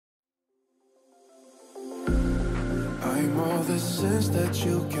all the sins that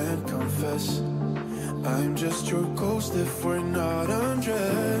you can't confess. I'm just your ghost if we're not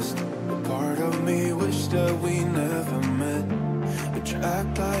undressed. A part of me wish that we never met, but you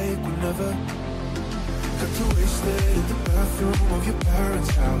act like we never. Got too wasted in the bathroom of your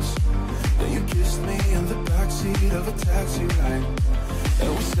parents' house. Then you kissed me in the backseat of a taxi ride. And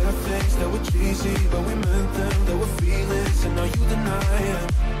we said things that were cheesy, but we meant them. There were feelings, and now you deny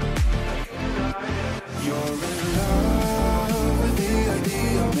it. You're in love with the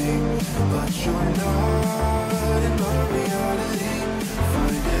idea of me, but you're not in my reality.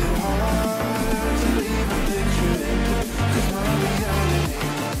 Find it hard to even picture it, 'cause my reality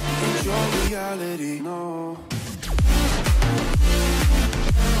ain't your reality, no.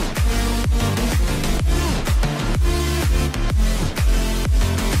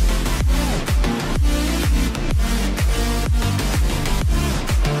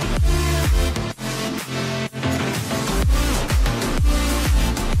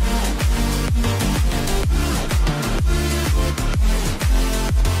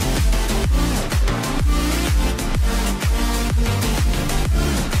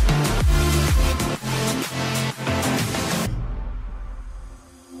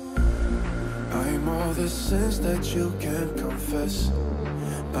 That you can't confess.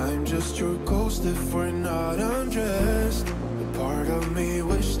 I'm just your ghost if we're not undressed. A part of me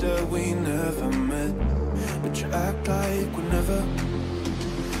wish that we never met, but you act like we never.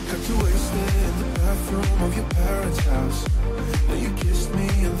 Got too wasted in the bathroom of your parents' house. Then you kissed me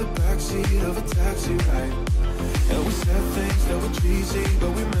in the backseat of a taxi ride. And we said things that were cheesy,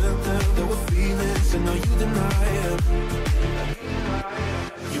 but we meant them. There were feelings, and now you deny it.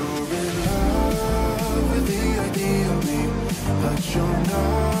 You're in love with the idea of me, but you're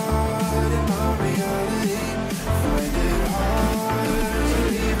not in my reality. Find it hard to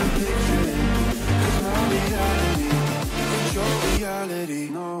even picture it, 'cause my reality ain't your reality,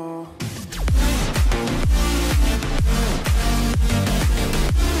 no.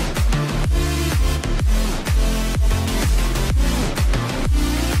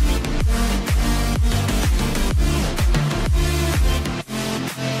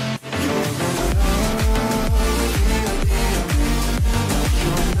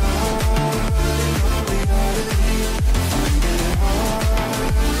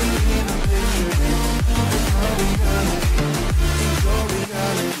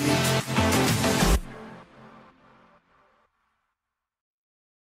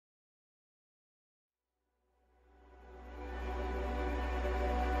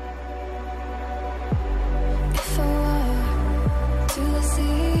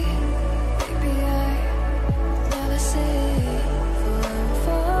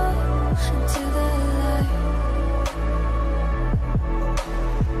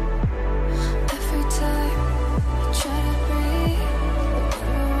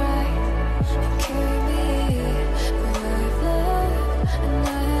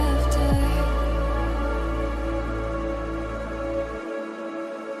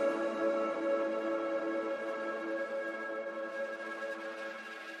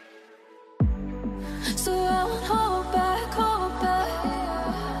 So I won't hold back,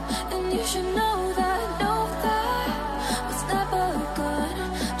 and you should know that was never good,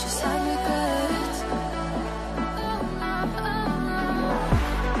 just have regrets.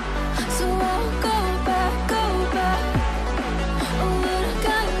 So I won't go back, oh, but I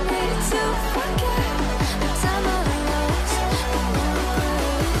got me to forget the time I lost, no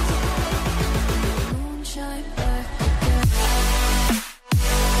regrets. Moonshine back again.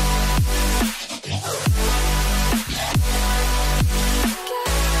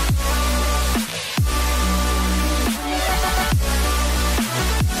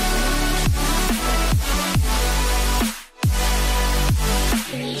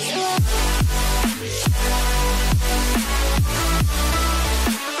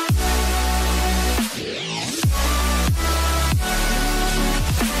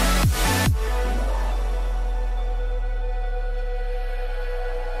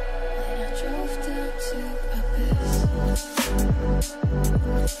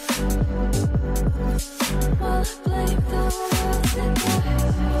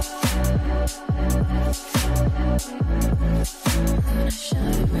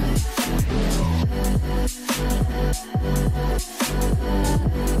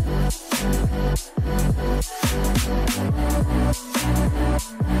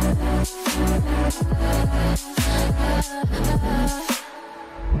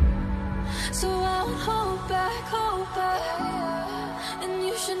 So I won't hold back, and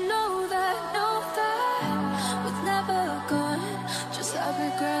you should know that was never good, just have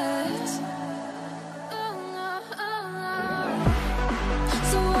regrets.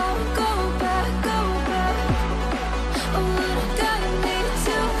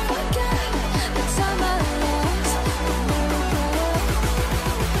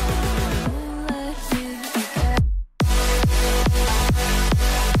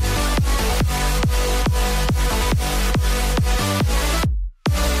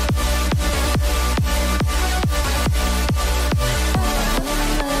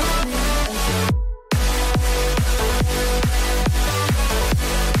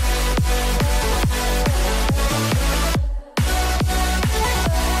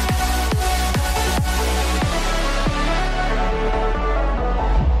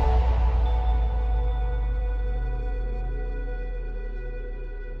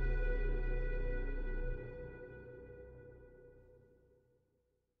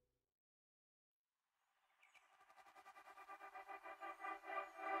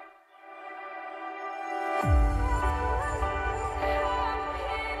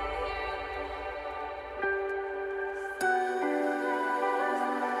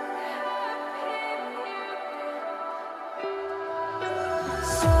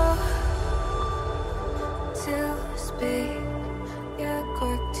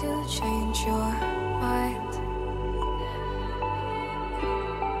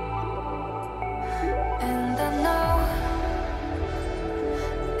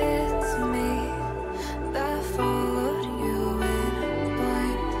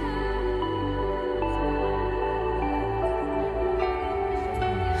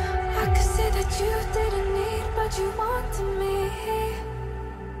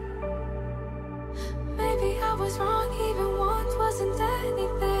 was wrong, even once wasn't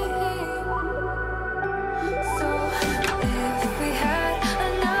anything. So if we had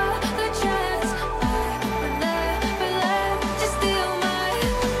another chance, I would never let you steal my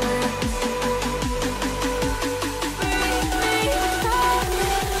breath. Bring me back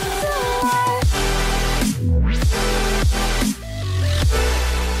to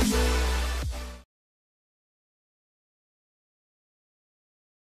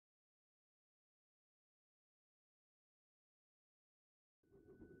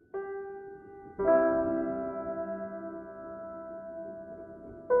life.